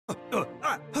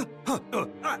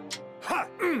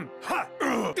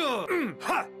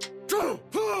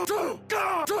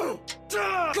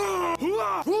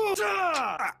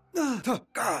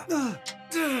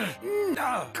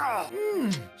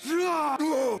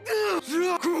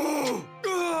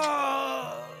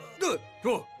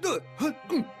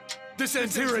This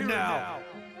ends here and now.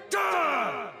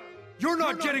 You're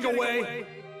not getting away.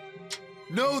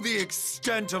 Know the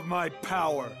extent of my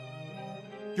power.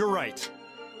 You're right.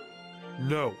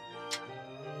 No.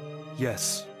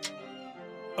 Yes.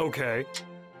 Okay.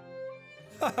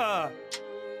 Haha.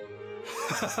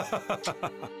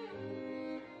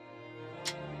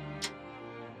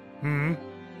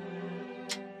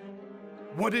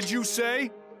 What did you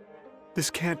say? This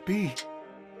can't be.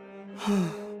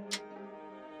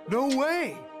 No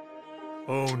way!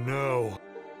 Oh no.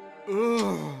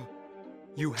 Ugh.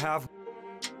 You have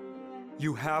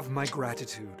my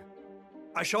gratitude.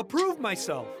 I shall prove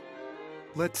myself.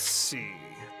 Let's see.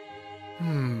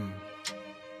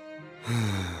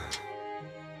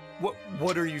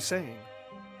 What are you saying?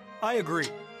 I agree.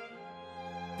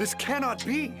 This cannot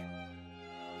be.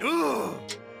 Ugh.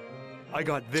 I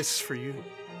got this for you.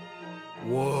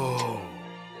 Whoa.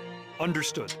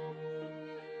 Understood.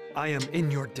 I am in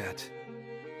your debt.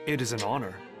 It is an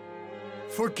honor.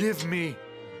 Forgive me.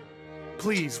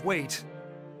 Please, wait.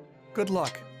 Good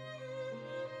luck.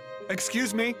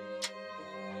 Excuse me?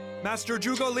 Master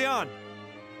Zhuge Liang,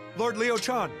 Lord Liu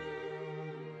Chan,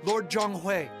 Lord Jiang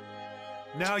Wei.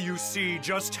 Now you see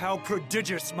just how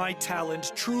prodigious my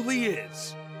talent truly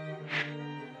is.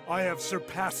 I have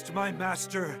surpassed my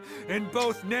master in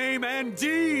both name and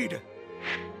deed.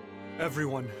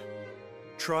 Everyone,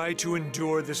 try to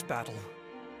endure this battle.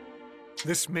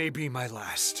 This may be my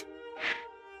last.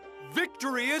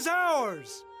 Victory is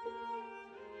ours!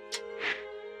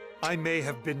 I may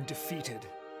have been defeated,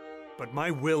 but my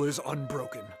will is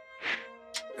unbroken.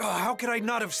 How could I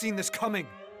not have seen this coming?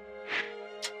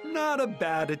 Not a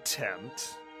bad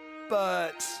attempt,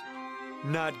 but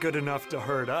not good enough to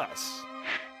hurt us.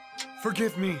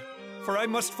 Forgive me, for I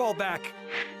must fall back.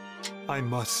 I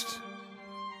must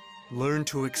learn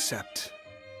to accept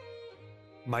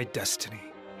my destiny.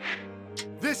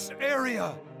 This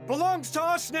area belongs to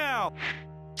us now!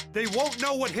 They won't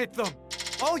know what hit them.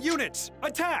 All units,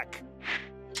 attack!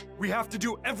 We have to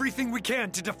do everything we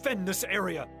can to defend this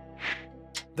area.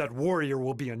 That warrior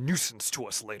will be a nuisance to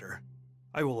us later.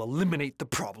 I will eliminate the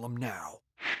problem now.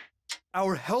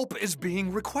 Our help is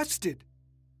being requested.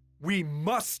 We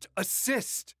must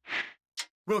assist.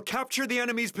 We'll capture the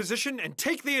enemy's position and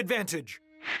take the advantage.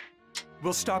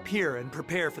 We'll stop here and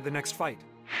prepare for the next fight.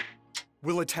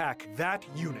 We'll attack that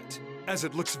unit, as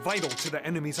it looks vital to the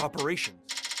enemy's operations.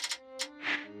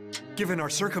 Given our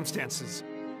circumstances,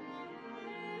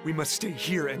 we must stay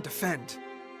here and defend.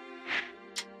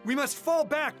 We must fall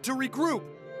back to regroup.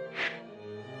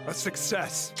 A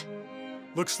success.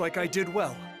 Looks like I did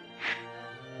well.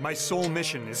 My sole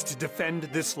mission is to defend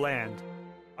this land.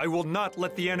 I will not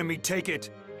let the enemy take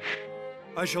it.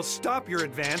 I shall stop your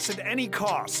advance at any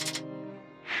cost.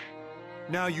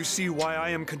 Now you see why I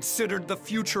am considered the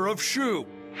future of Shu.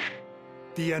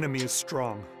 The enemy is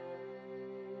strong.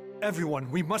 Everyone,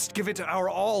 we must give it our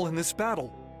all in this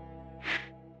battle.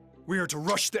 We are to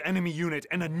rush the enemy unit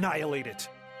and annihilate it.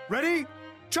 Ready?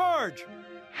 Charge!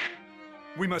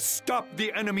 We must stop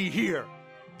the enemy here.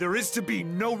 There is to be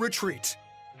no retreat.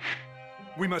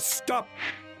 We must stop.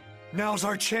 Now's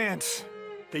our chance.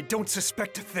 They don't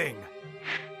suspect a thing.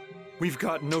 We've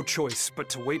got no choice but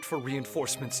to wait for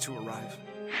reinforcements to arrive.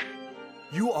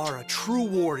 You are a true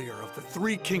warrior of the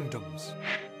Three Kingdoms.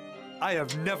 I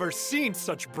have never seen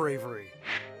such bravery.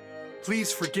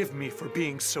 Please forgive me for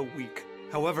being so weak.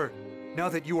 However, now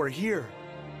that you are here,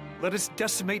 let us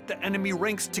decimate the enemy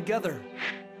ranks together.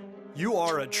 You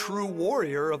are a true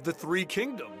warrior of the Three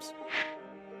Kingdoms.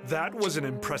 That was an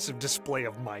impressive display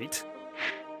of might.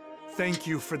 Thank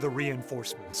you for the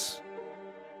reinforcements.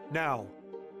 Now,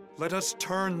 let us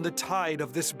turn the tide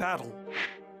of this battle.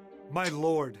 My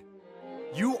lord,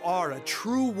 you are a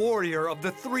true warrior of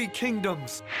the Three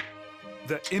Kingdoms.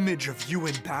 The image of you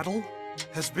in battle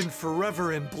has been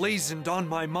forever emblazoned on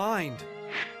my mind.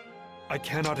 I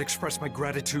cannot express my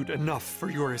gratitude enough for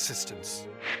your assistance.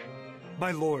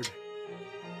 My lord,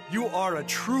 you are a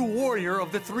true warrior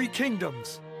of the Three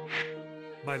Kingdoms.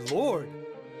 My lord,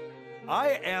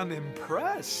 I am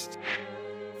impressed.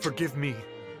 Forgive me,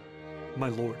 my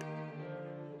lord.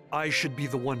 I should be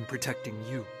the one protecting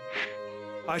you.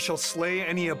 I shall slay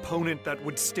any opponent that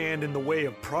would stand in the way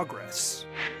of progress.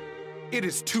 It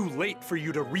is too late for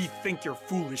you to rethink your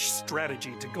foolish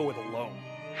strategy to go it alone.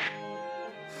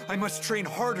 I must train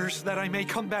harder so that I may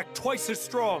come back twice as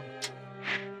strong.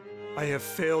 I have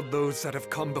failed those that have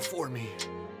come before me.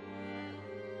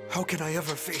 How can I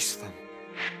ever face them?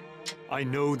 I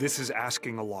know this is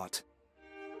asking a lot,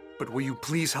 but will you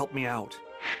please help me out?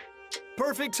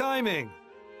 Perfect timing!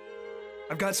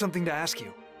 I've got something to ask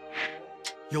you.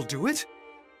 You'll do it?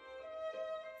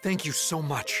 Thank you so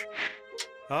much.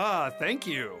 Ah, thank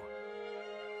you.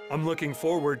 I'm looking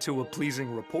forward to a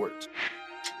pleasing report.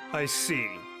 I see.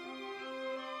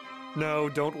 No,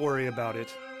 don't worry about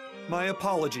it. My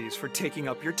apologies for taking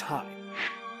up your time.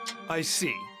 I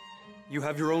see. You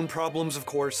have your own problems, of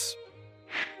course.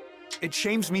 It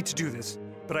shames me to do this,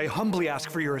 but I humbly ask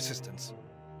for your assistance.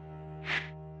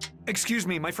 Excuse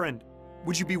me, my friend.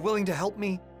 Would you be willing to help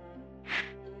me?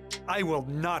 I will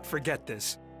not forget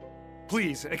this.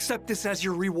 Please, accept this as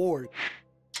your reward.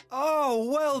 Oh,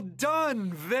 well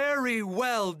done! Very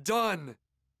well done!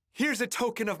 Here's a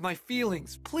token of my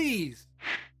feelings, please.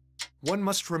 One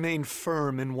must remain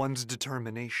firm in one's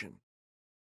determination.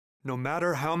 No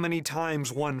matter how many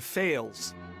times one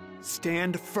fails,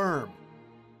 stand firm.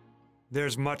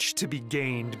 There's much to be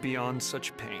gained beyond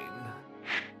such pain.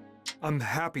 I'm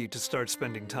happy to start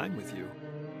spending time with you.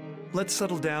 Let's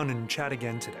settle down and chat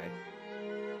again today.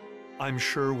 I'm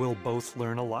sure we'll both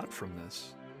learn a lot from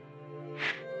this.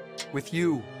 With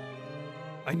you,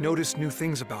 I notice new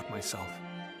things about myself.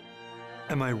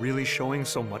 Am I really showing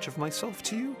so much of myself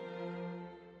to you?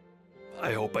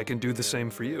 I hope I can do the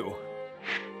same for you.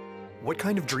 What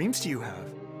kind of dreams do you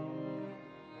have?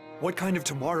 What kind of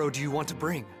tomorrow do you want to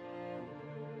bring?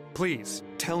 Please,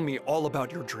 tell me all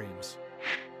about your dreams.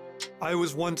 I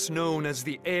was once known as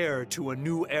the heir to a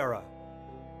new era.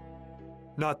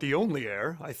 Not the only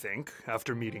heir, I think,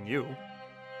 after meeting you.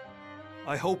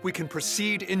 I hope we can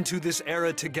proceed into this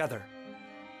era together.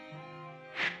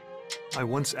 I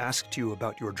once asked you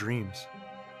about your dreams.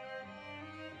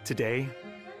 Today,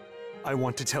 I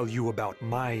want to tell you about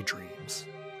my dreams.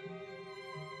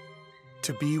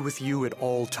 To be with you at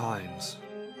all times.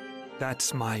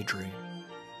 That's my dream.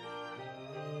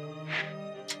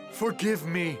 Forgive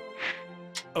me.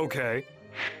 Okay.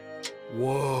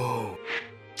 Whoa.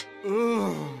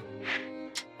 Ugh.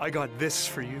 I got this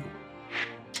for you.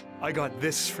 I got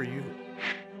this for you.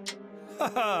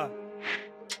 Haha.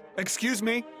 Excuse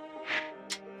me?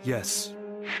 Yes.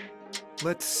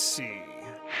 Let's see.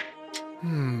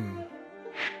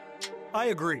 I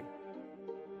agree.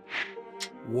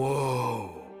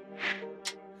 Whoa.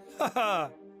 Haha.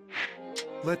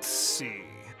 Let's see.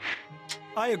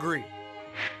 I agree.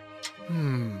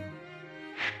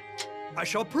 I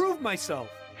shall prove myself.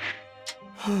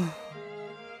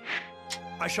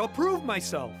 I shall prove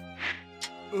myself.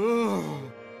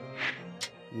 Ugh.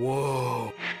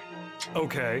 Whoa.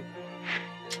 Okay.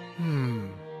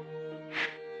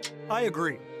 I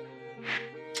agree.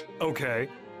 Okay.